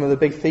 That's one of the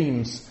big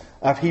themes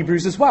of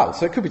Hebrews as well.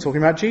 So it could be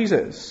talking about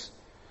Jesus.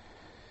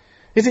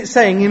 Is it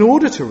saying, in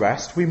order to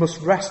rest, we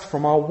must rest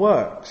from our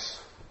works?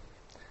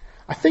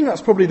 I think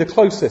that's probably the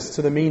closest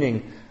to the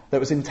meaning that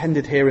was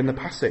intended here in the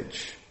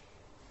passage.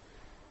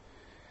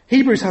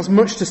 Hebrews has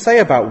much to say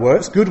about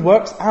works, good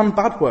works and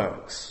bad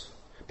works.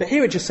 But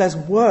here it just says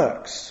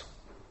works.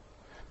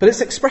 But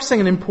it's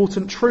expressing an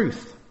important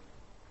truth.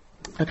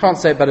 I can't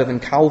say it better than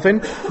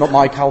Calvin, not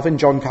my Calvin,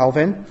 John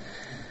Calvin.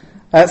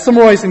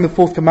 Summarising the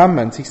fourth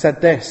commandment, he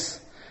said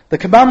this: the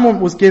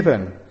commandment was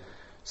given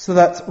so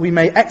that we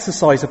may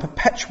exercise a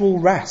perpetual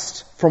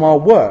rest from our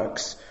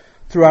works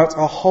throughout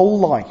our whole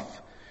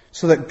life,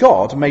 so that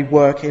God may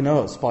work in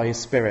us by his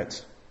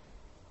Spirit.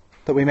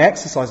 That we may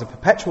exercise a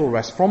perpetual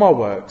rest from our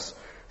works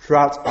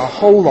throughout our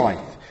whole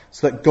life,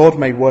 so that God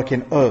may work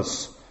in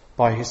us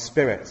by his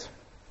Spirit.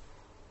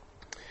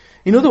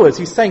 In other words,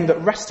 he's saying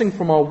that resting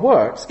from our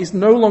works is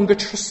no longer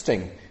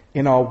trusting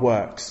in our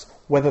works,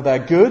 whether they're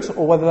good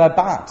or whether they're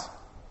bad,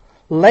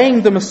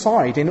 laying them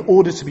aside in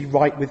order to be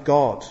right with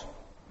God.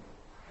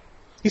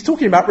 He's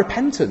talking about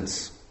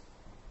repentance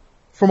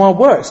from our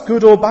works,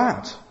 good or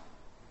bad.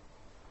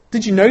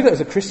 Did you know that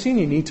as a Christian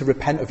you need to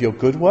repent of your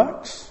good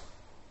works?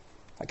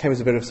 That came as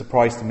a bit of a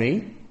surprise to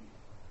me.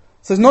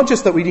 So it's not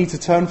just that we need to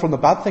turn from the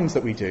bad things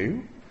that we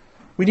do,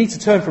 we need to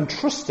turn from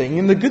trusting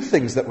in the good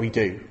things that we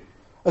do,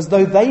 as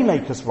though they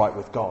make us right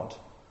with God.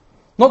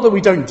 Not that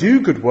we don't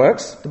do good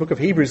works. The book of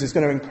Hebrews is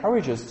going to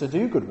encourage us to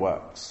do good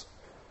works.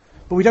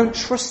 But we don't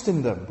trust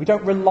in them. We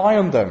don't rely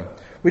on them.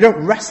 We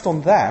don't rest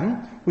on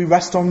them. We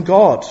rest on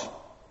God.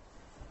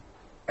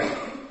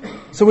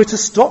 So we're to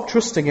stop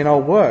trusting in our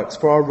works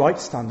for our right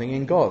standing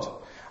in God.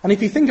 And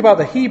if you think about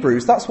the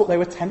Hebrews, that's what they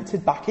were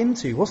tempted back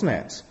into, wasn't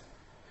it?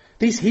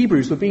 These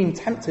Hebrews were being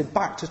tempted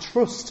back to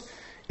trust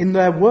in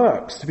their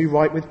works to be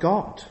right with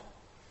God.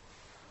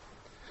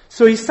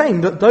 So he's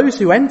saying that those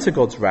who enter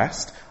God's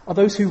rest are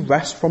those who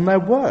rest from their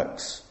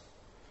works.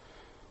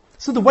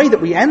 So the way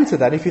that we enter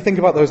then, if you think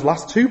about those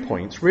last 2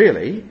 points,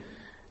 really,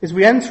 is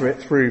we enter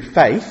it through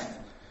faith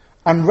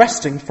and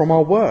resting from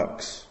our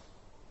works.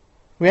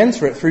 We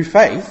enter it through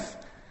faith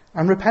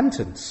and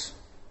repentance.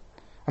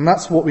 And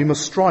that's what we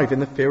must strive in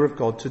the fear of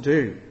God to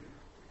do.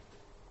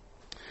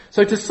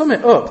 So to sum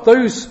it up,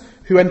 those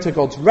who enter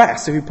God's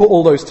rest, if we put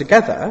all those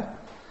together,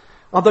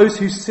 are those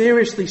who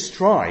seriously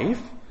strive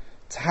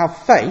to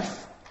have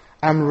faith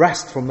and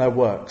rest from their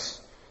works.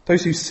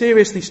 Those who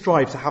seriously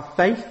strive to have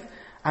faith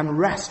and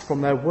rest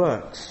from their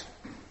works.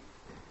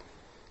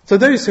 So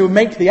those who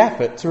make the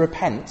effort to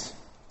repent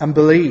and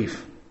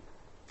believe.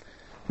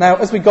 Now,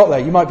 as we got there,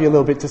 you might be a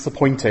little bit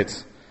disappointed.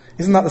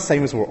 Isn't that the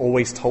same as we're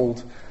always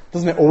told?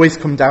 Doesn't it always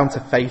come down to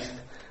faith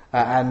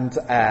and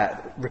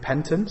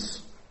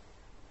repentance?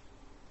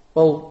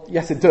 Well,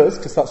 yes, it does,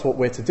 because that's what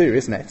we're to do,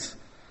 isn't it?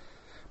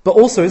 But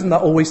also, isn't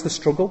that always the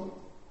struggle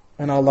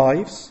in our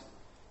lives?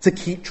 To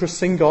keep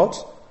trusting God,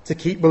 to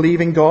keep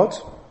believing God,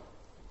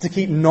 to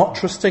keep not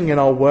trusting in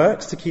our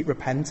works, to keep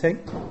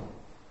repenting.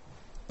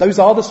 Those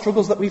are the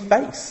struggles that we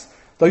face.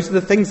 Those are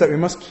the things that we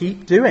must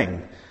keep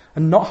doing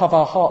and not have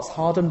our hearts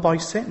hardened by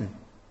sin.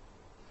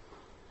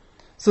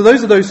 So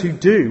those are those who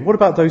do. What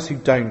about those who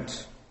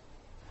don't?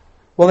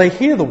 Well, they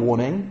hear the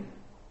warning,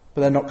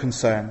 but they're not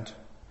concerned.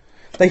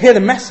 They hear the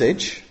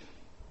message,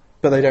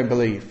 but they don't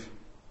believe.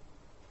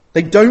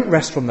 They don't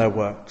rest from their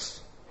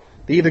works.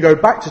 They either go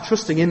back to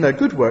trusting in their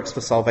good works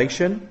for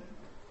salvation,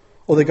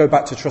 or they go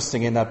back to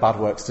trusting in their bad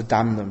works to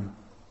damn them.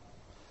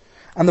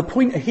 And the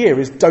point here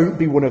is, don't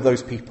be one of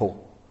those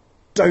people.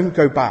 Don't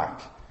go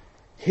back.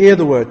 Hear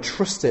the word,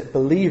 trust it,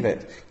 believe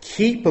it,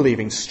 keep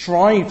believing,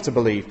 strive to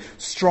believe,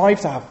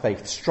 strive to have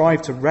faith,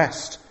 strive to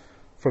rest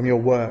from your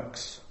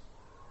works.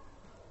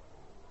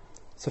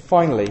 So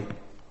finally,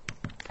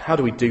 how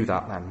do we do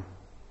that then?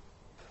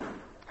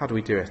 How do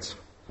we do it?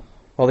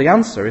 Well, the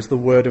answer is the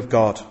Word of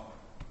God.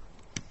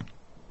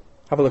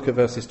 Have a look at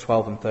verses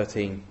 12 and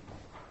 13.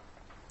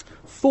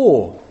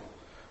 For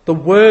the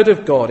Word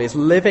of God is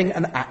living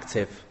and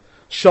active,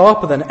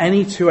 sharper than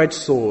any two-edged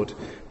sword,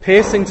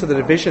 piercing to the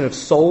division of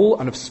soul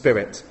and of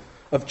spirit,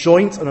 of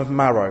joint and of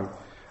marrow,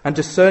 and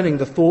discerning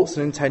the thoughts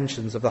and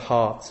intentions of the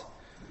heart.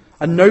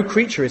 And no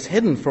creature is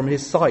hidden from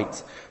his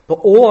sight, but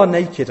all are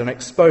naked and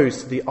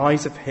exposed to the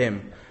eyes of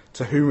him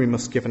to whom we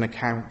must give an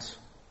account.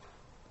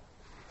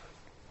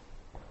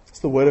 It's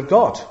the Word of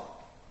God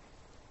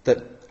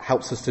that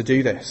helps us to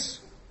do this.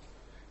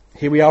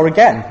 Here we are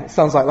again. It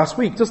sounds like last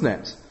week, doesn't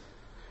it?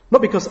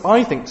 Not because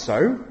I think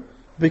so,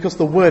 because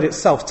the Word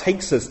itself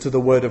takes us to the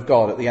Word of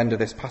God at the end of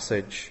this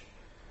passage.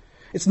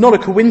 It's not a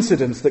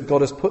coincidence that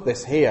God has put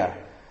this here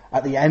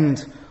at the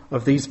end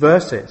of these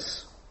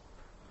verses.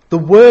 The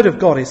Word of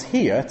God is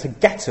here to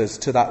get us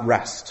to that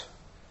rest.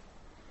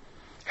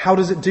 How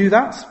does it do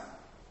that?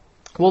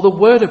 Well, the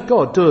Word of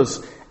God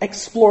does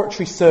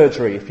exploratory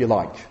surgery, if you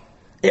like.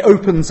 It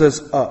opens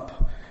us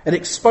up. It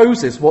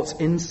exposes what's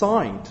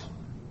inside.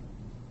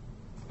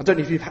 I don't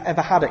know if you've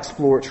ever had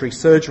exploratory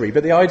surgery,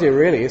 but the idea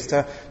really is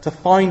to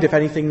find if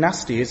anything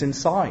nasty is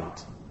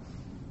inside.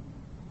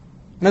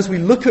 And as we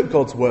look at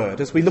God's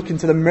Word, as we look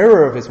into the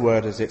mirror of His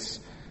Word, as it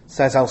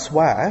says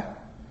elsewhere,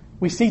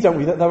 we see, don't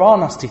we, that there are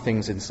nasty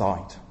things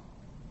inside.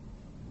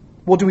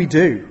 What do we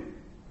do?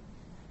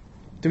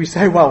 Do we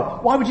say, well,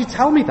 why would you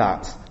tell me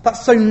that?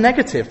 That's so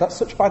negative. That's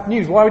such bad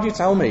news. Why would you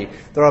tell me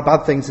there are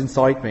bad things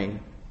inside me?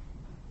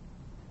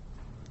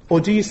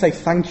 Or do you say,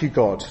 thank you,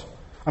 God.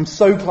 I'm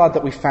so glad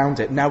that we found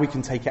it. Now we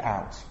can take it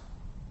out.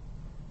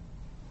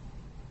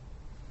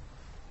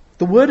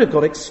 The Word of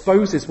God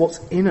exposes what's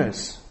in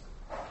us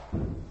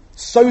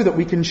so that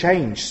we can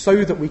change,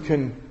 so that we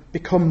can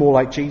become more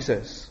like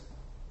Jesus.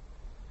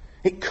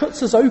 It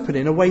cuts us open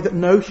in a way that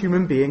no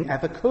human being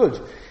ever could.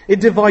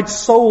 It divides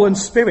soul and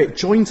spirit,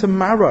 joint and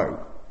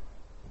marrow.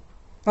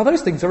 Now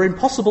those things are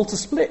impossible to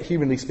split,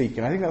 humanly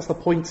speaking. I think that's the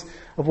point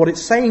of what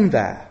it's saying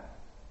there.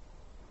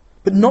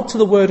 But not to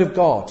the Word of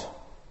God.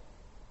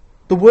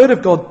 The Word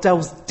of God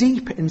delves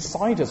deep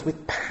inside us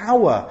with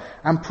power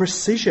and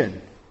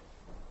precision.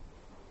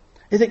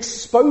 It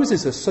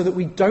exposes us so that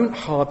we don't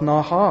harden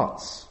our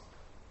hearts.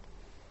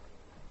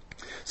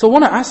 So I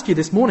want to ask you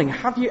this morning,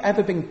 have you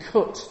ever been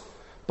cut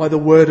by the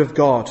Word of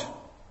God? Do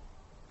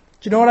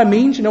you know what I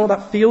mean? Do you know what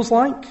that feels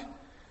like?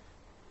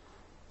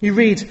 You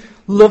read,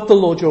 love the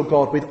Lord your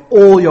God with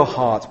all your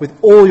heart, with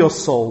all your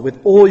soul, with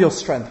all your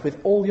strength, with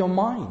all your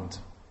mind.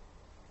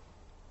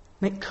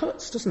 And it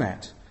cuts, doesn't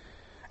it?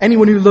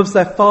 Anyone who loves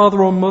their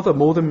father or mother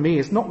more than me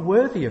is not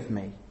worthy of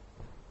me.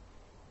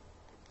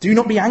 Do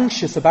not be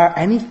anxious about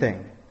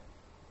anything.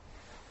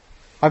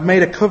 I've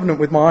made a covenant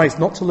with my eyes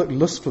not to look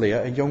lustfully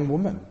at a young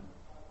woman.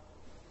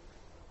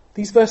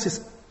 These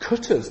verses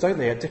cut us, don't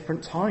they, at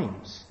different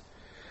times.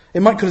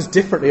 It might cut us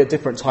differently at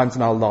different times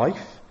in our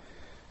life.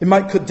 It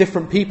might cut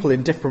different people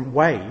in different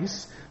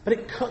ways, but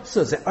it cuts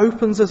us, it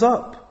opens us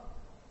up.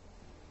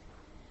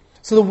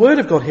 So the word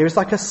of God here is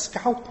like a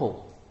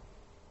scalpel.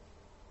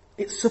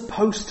 It's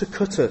supposed to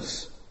cut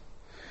us.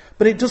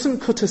 But it doesn't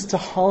cut us to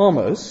harm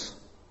us.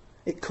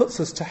 It cuts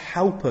us to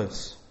help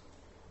us.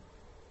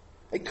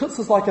 It cuts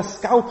us like a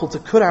scalpel to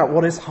cut out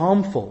what is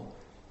harmful.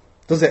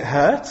 Does it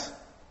hurt?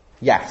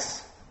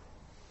 Yes.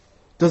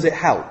 Does it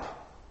help?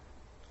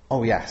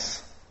 Oh,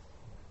 yes.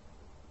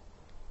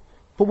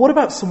 But what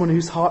about someone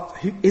whose heart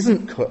who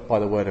isn't cut by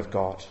the word of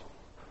God?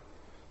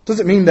 Does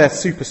it mean they're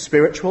super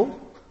spiritual?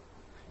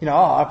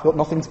 I've got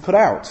nothing to cut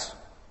out.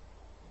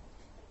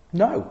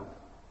 No.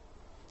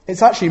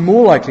 It's actually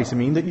more likely to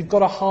mean that you've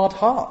got a hard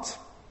heart,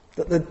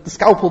 that the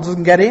scalpel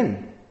doesn't get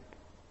in.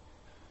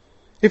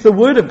 If the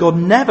word of God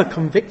never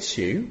convicts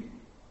you,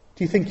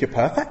 do you think you're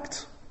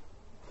perfect?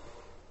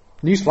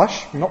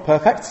 Newsflash, you're not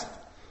perfect.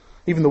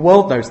 Even the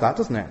world knows that,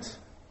 doesn't it?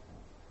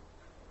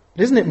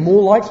 But isn't it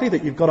more likely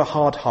that you've got a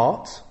hard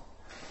heart?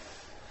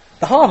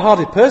 The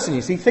hard-hearted person,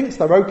 you see, thinks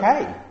they're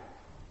okay.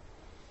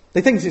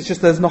 They think it's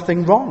just there's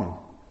nothing wrong.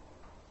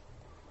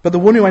 But the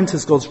one who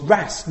enters God's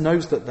rest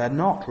knows that they're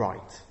not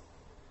right.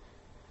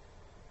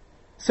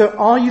 So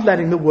are you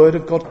letting the word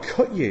of God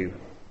cut you?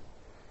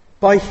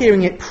 By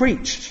hearing it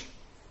preached?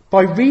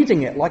 By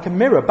reading it like a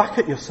mirror back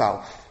at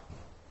yourself?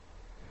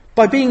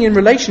 By being in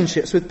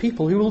relationships with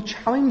people who will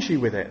challenge you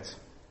with it?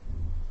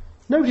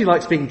 Nobody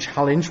likes being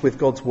challenged with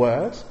God's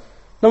word.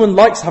 No one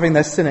likes having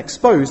their sin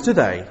exposed, do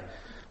they?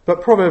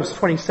 But Proverbs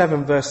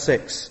 27 verse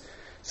 6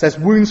 says,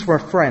 wounds from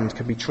a friend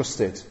can be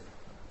trusted,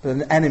 but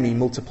an enemy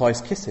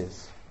multiplies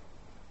kisses.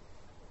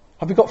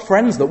 Have we got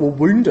friends that will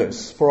wound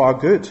us for our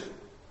good?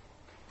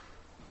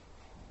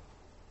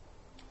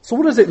 So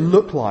what does it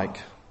look like,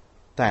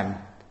 then,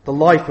 the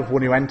life of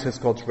one who enters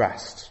God's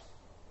rest?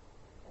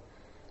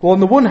 Well, on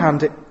the one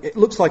hand, it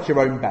looks like your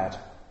own bed.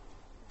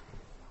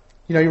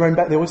 Your own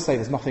bed, they always say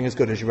there's nothing as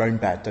good as your own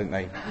bed, don't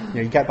they?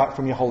 You get back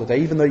from your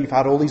holiday, even though you've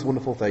had all these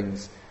wonderful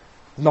things,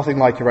 there's nothing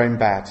like your own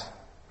bed.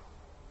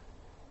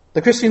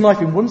 The Christian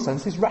life, in one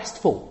sense, is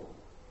restful.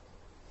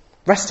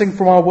 Resting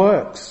from our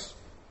works.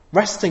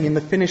 Resting in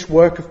the finished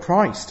work of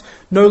Christ.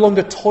 No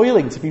longer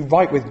toiling to be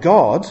right with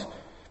God,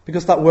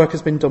 because that work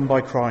has been done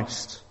by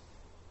Christ.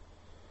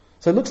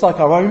 So it looks like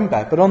our own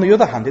bed, but on the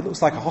other hand, it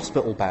looks like a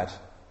hospital bed.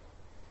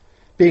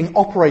 Being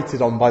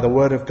operated on by the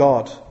word of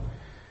God.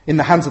 In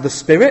the hands of the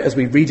Spirit, as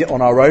we read it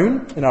on our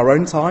own, in our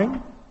own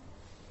time.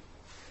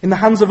 In the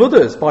hands of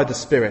others by the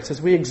Spirit, as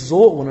we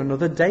exhort one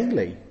another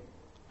daily.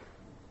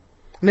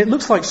 And it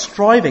looks like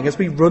striving as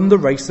we run the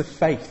race of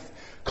faith,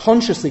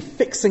 consciously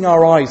fixing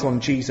our eyes on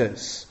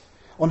Jesus,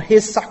 on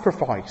his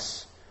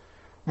sacrifice,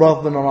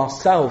 rather than on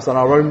ourselves and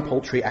our own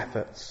paltry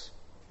efforts.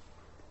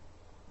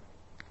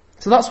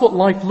 So that's what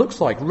life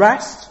looks like,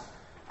 rest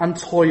and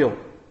toil,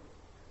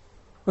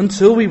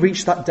 until we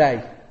reach that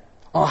day,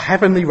 our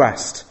heavenly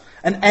rest,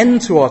 an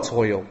end to our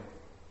toil.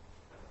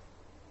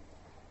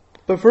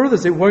 But for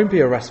others, it won't be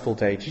a restful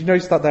day. Did you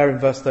notice that there in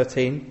verse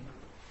 13?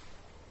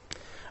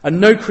 And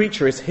no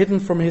creature is hidden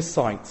from his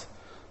sight,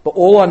 but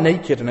all are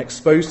naked and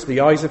exposed to the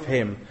eyes of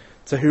him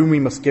to whom we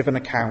must give an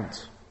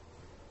account.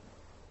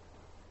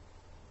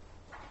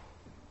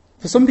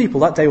 For some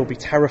people, that day will be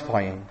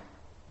terrifying.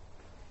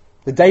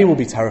 The day will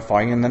be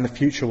terrifying, and then the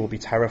future will be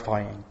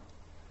terrifying.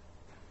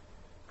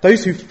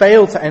 Those who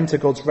fail to enter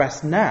God's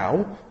rest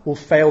now will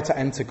fail to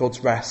enter God's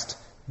rest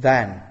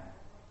then.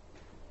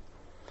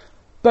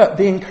 But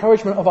the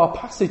encouragement of our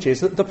passage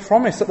is that the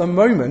promise at the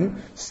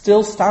moment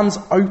still stands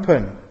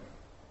open.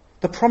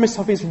 The promise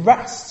of his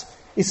rest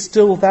is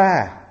still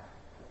there.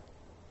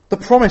 The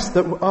promise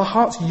that our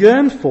hearts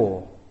yearn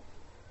for.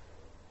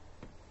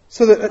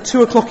 So that at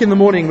 2 o'clock in the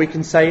morning we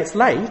can say, it's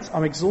late,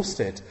 I'm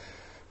exhausted,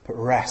 but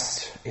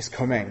rest is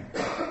coming.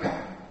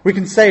 We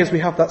can say, as we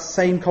have that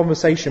same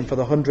conversation for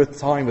the 100th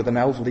time with an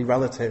elderly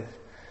relative,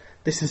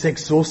 this is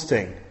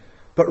exhausting,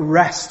 but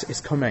rest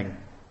is coming.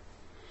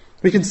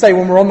 We can say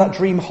when we're on that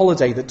dream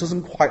holiday that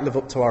doesn't quite live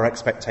up to our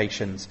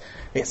expectations,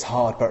 it's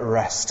hard, but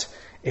rest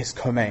is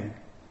coming.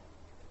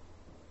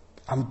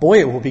 And boy,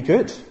 it will be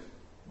good,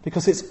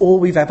 because it's all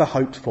we've ever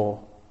hoped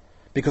for.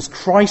 Because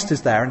Christ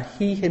is there and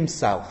he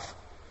himself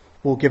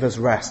will give us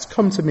rest.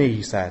 Come to me,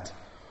 he said,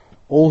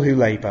 all who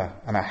labour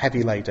and are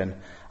heavy laden,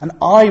 and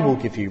I will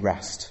give you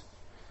rest.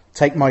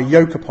 Take my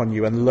yoke upon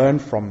you and learn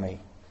from me,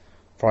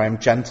 for I am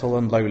gentle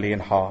and lowly in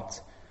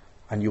heart,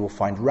 and you will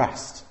find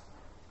rest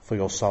for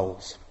your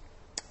souls.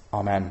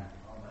 Amen.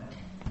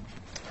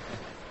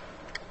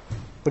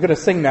 We're going to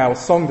sing now a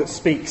song that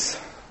speaks.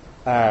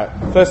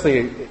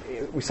 Firstly,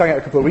 we sang it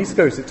a couple of weeks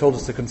ago as it told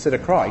us to consider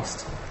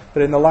Christ,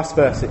 but in the last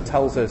verse it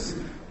tells us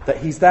that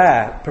he's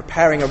there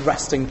preparing a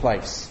resting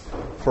place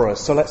for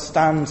us. So let's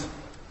stand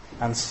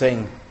and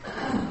sing.